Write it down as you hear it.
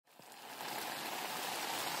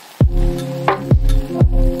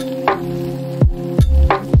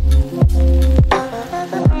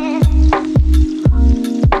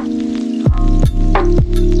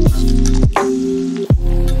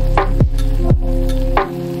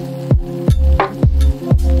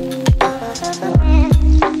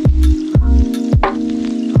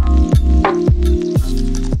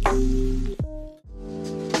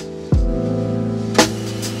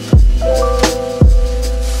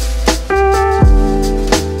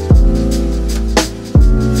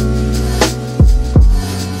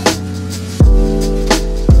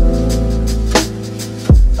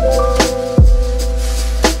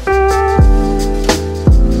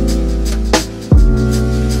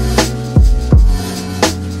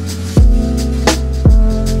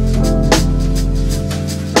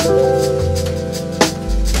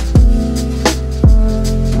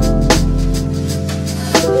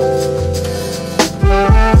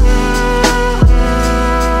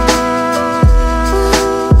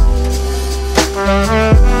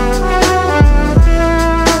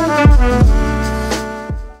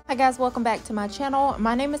guys, welcome back to my channel.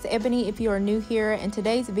 My name is Ebony if you are new here. In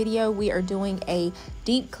today's video we are doing a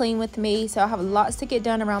deep clean with me, so I have lots to get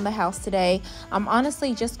done around the house today. I'm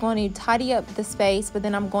honestly just going to tidy up the space, but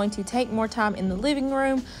then I'm going to take more time in the living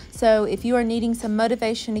room. So if you are needing some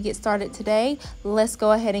motivation to get started today, let's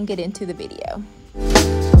go ahead and get into the video.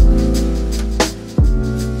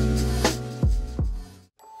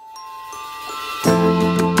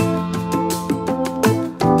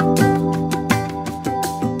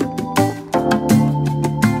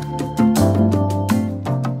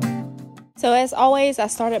 So as always, I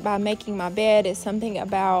started by making my bed. It's something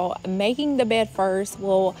about making the bed first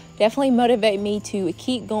will definitely motivate me to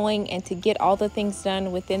keep going and to get all the things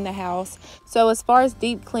done within the house. So as far as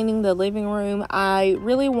deep cleaning the living room, I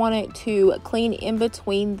really wanted to clean in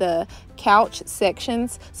between the couch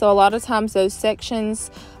sections. So a lot of times those sections,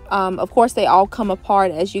 of course they all come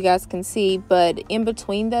apart as you guys can see, but in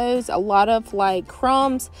between those a lot of like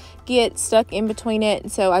crumbs get stuck in between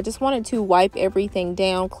it. So I just wanted to wipe everything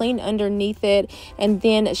down, clean underneath it, and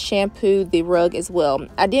then shampoo the rug as well.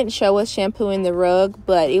 I didn't show us shampooing the rug,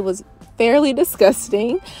 but it was fairly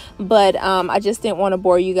disgusting, but I just didn't want to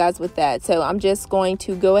bore you guys with that. So I'm just going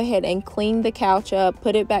to go ahead and clean the couch up,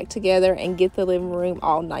 put it back together, and get the living room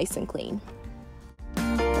all nice and clean.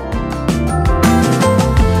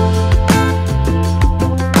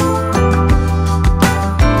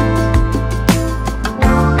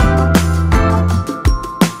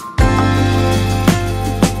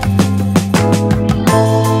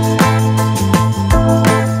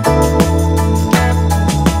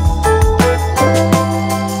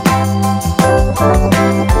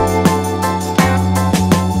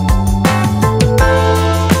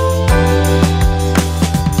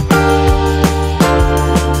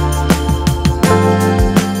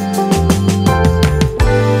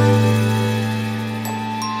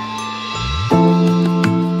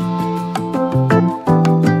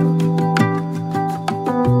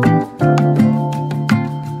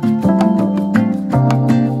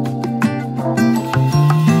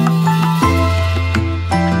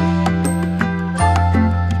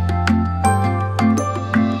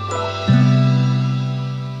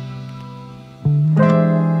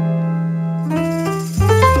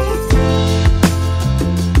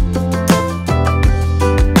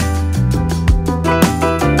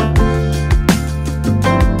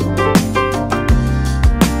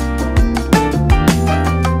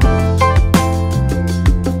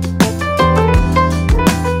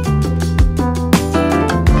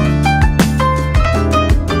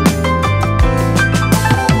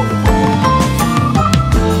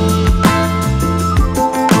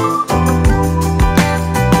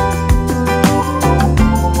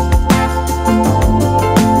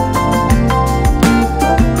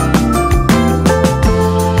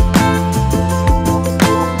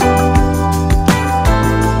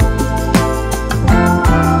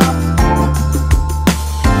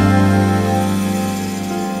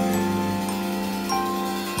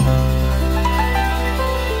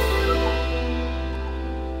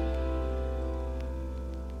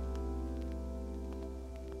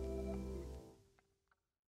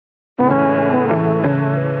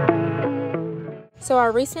 So I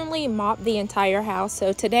recently mopped the entire house,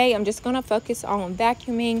 so today I'm just going to focus on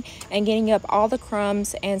vacuuming and getting up all the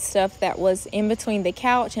crumbs and stuff that was in between the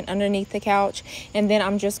couch and underneath the couch, and then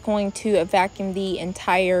I'm just going to vacuum the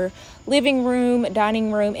entire living room,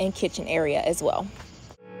 dining room, and kitchen area as well.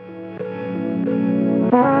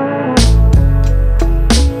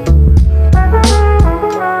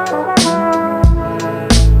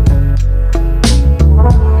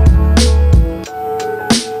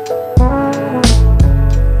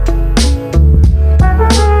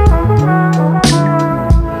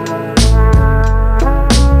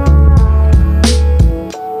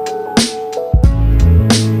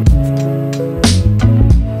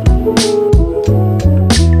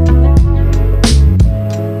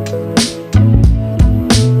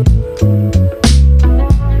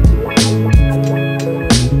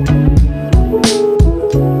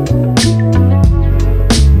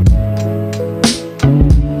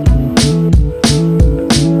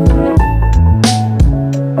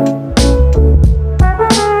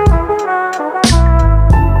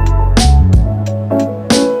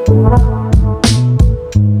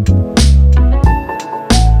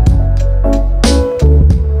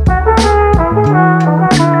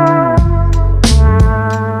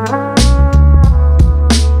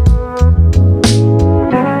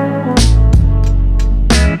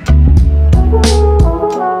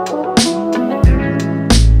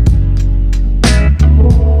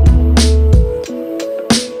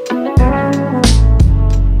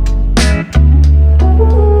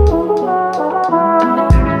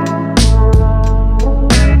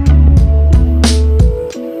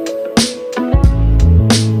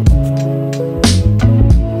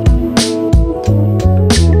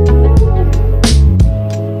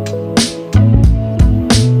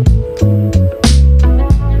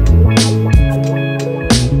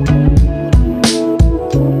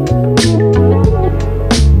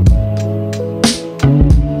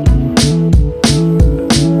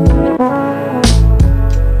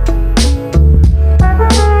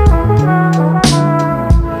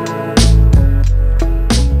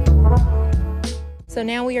 So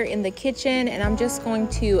now we are in the kitchen, and I'm just going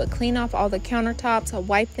to clean off all the countertops,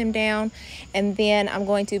 wipe them down, and then I'm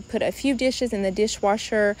going to put a few dishes in the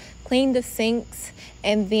dishwasher, clean the sinks,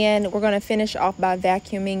 and then we're going to finish off by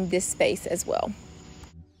vacuuming this space as well.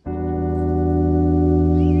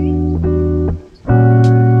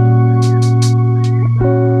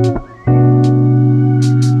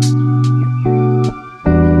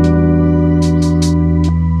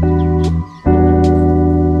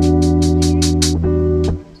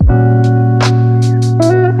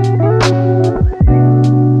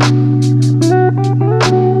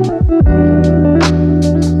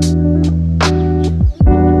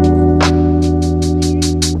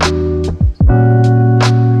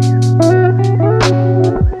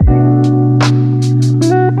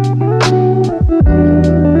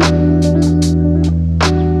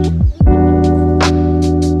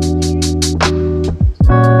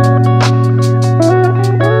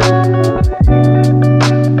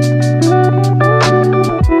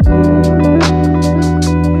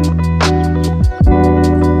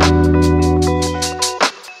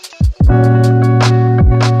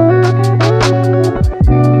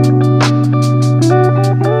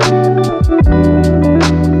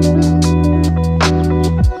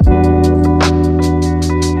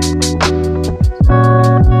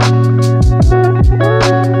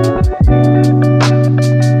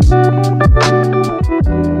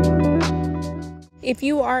 If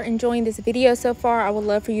you are enjoying this video so far, I would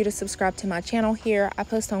love for you to subscribe to my channel here. I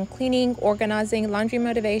post on cleaning, organizing, laundry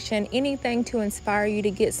motivation, anything to inspire you to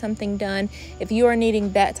get something done. If you are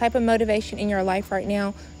needing that type of motivation in your life right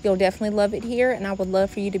now, you'll definitely love it here, and I would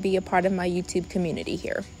love for you to be a part of my YouTube community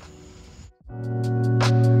here.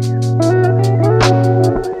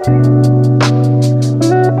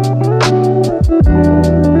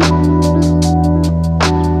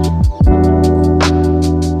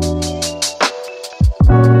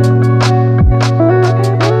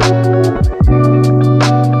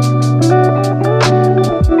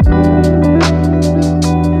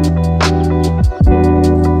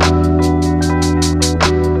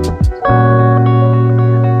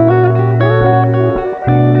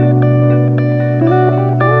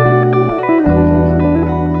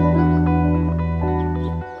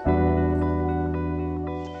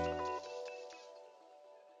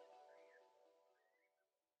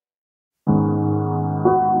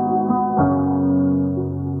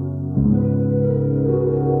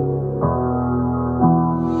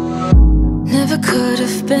 Never could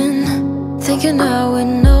have been thinking I would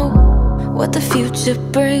know what the future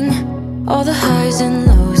bring. All the highs and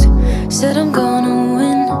lows, said I'm gonna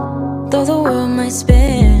win, though the world might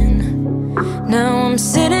spin. Now I'm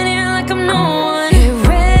sitting here like I'm no one. It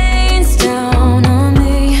rains down on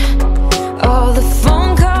me, all the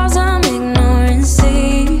phone calls I'm ignoring.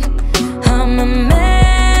 See, I'm a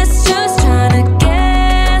mess, just trying to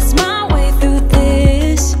guess my way through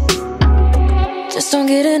this. Just don't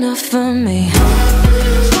get enough of me.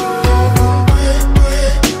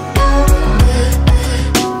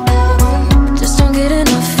 Just don't get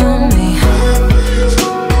enough of me.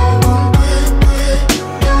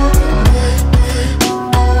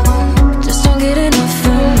 Just don't get enough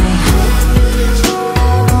of me.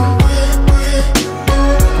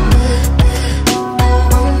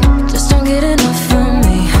 Just don't get enough of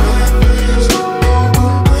me.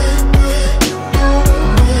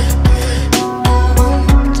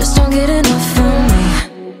 Just don't get enough of me.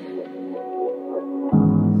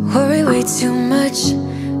 Worry way too much,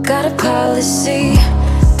 got a policy.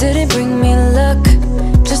 Didn't bring me luck,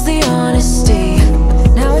 just the honesty.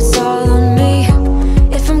 Now it's all on me,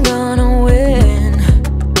 if I'm gonna win.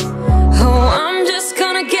 Oh, I'm just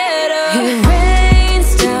gonna get up. It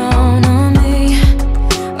rains down on me,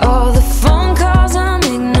 all the phone calls I'm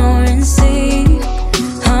ignoring. See,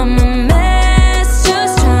 I'm a mess,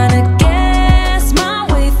 just trying to guess my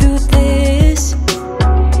way through this.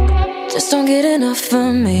 Just don't get enough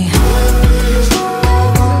of me.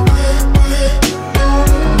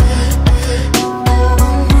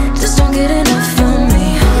 Just don't get enough.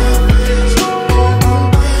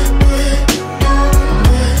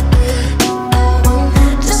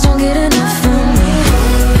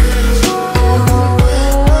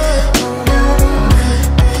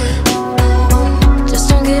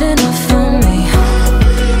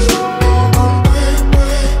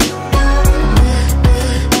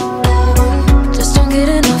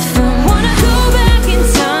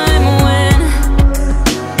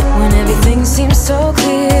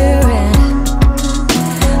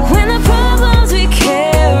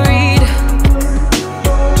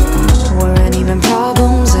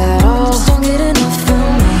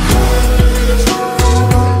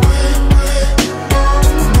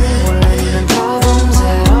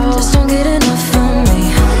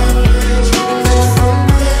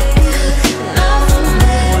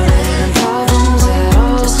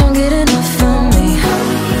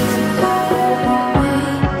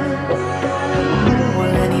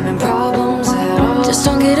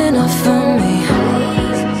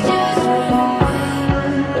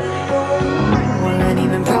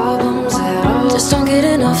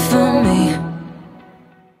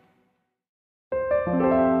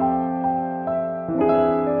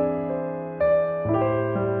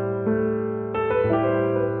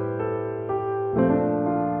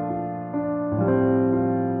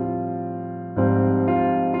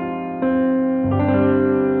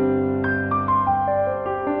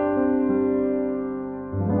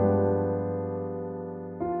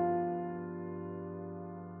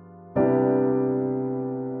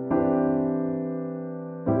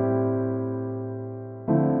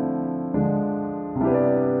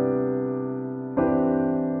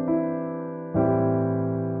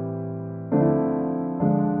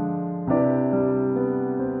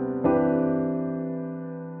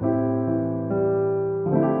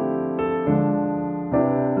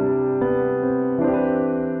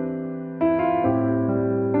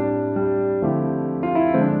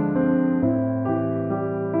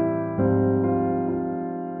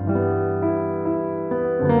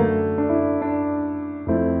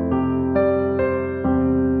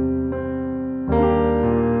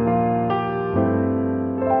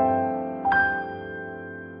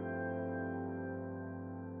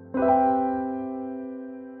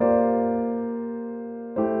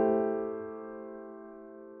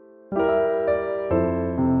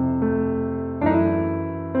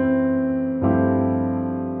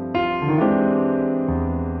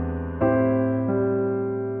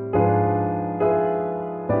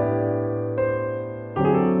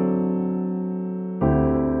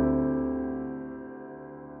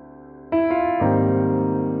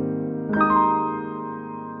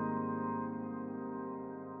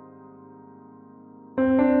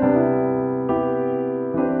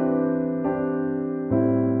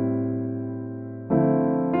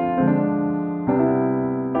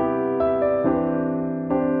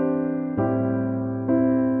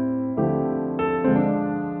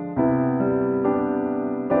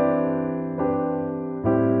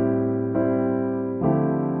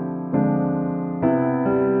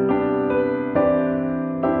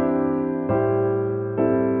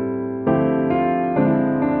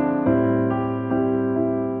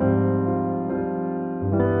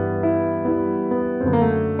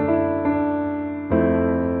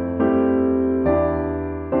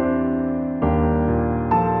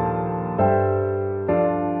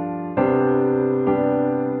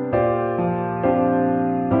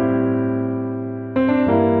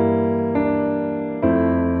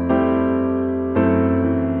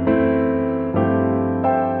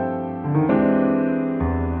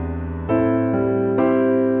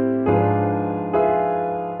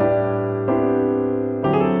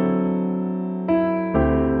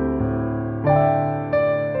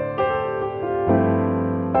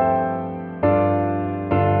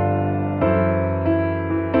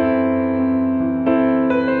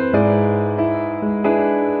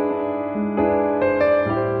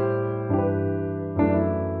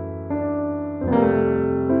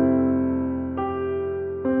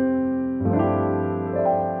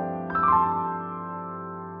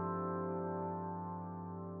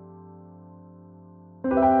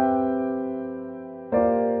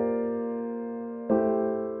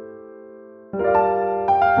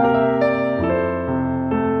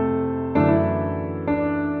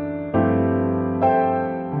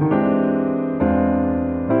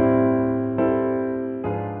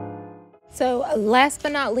 So last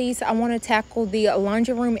but not least, I want to tackle the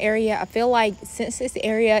laundry room area. I feel like since this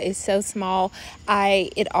area is so small,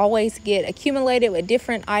 it always get accumulated with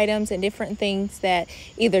different items and different things that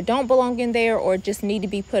either don't belong in there or just need to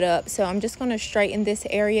be put up. So I'm just going to straighten this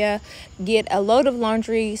area, get a load of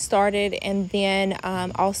laundry started, and then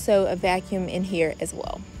also a vacuum in here as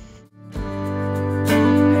well.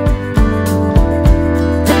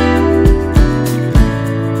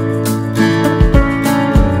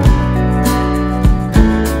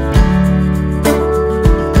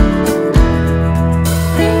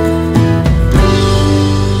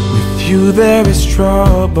 There is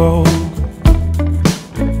trouble,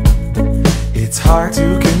 it's hard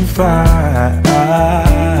to confide.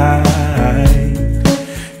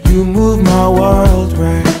 You move my world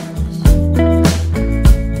round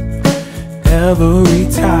every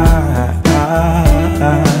time.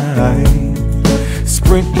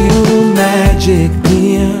 Sprint you to magic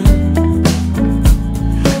in,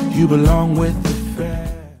 you belong with the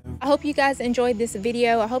I hope you guys enjoyed this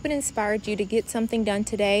video. I hope it inspired you to get something done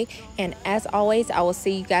today. And as always, I will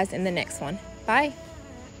see you guys in the next one. Bye.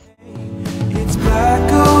 It's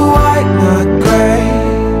black or white, not gray.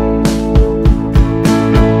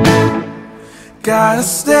 Gotta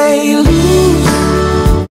stay loose.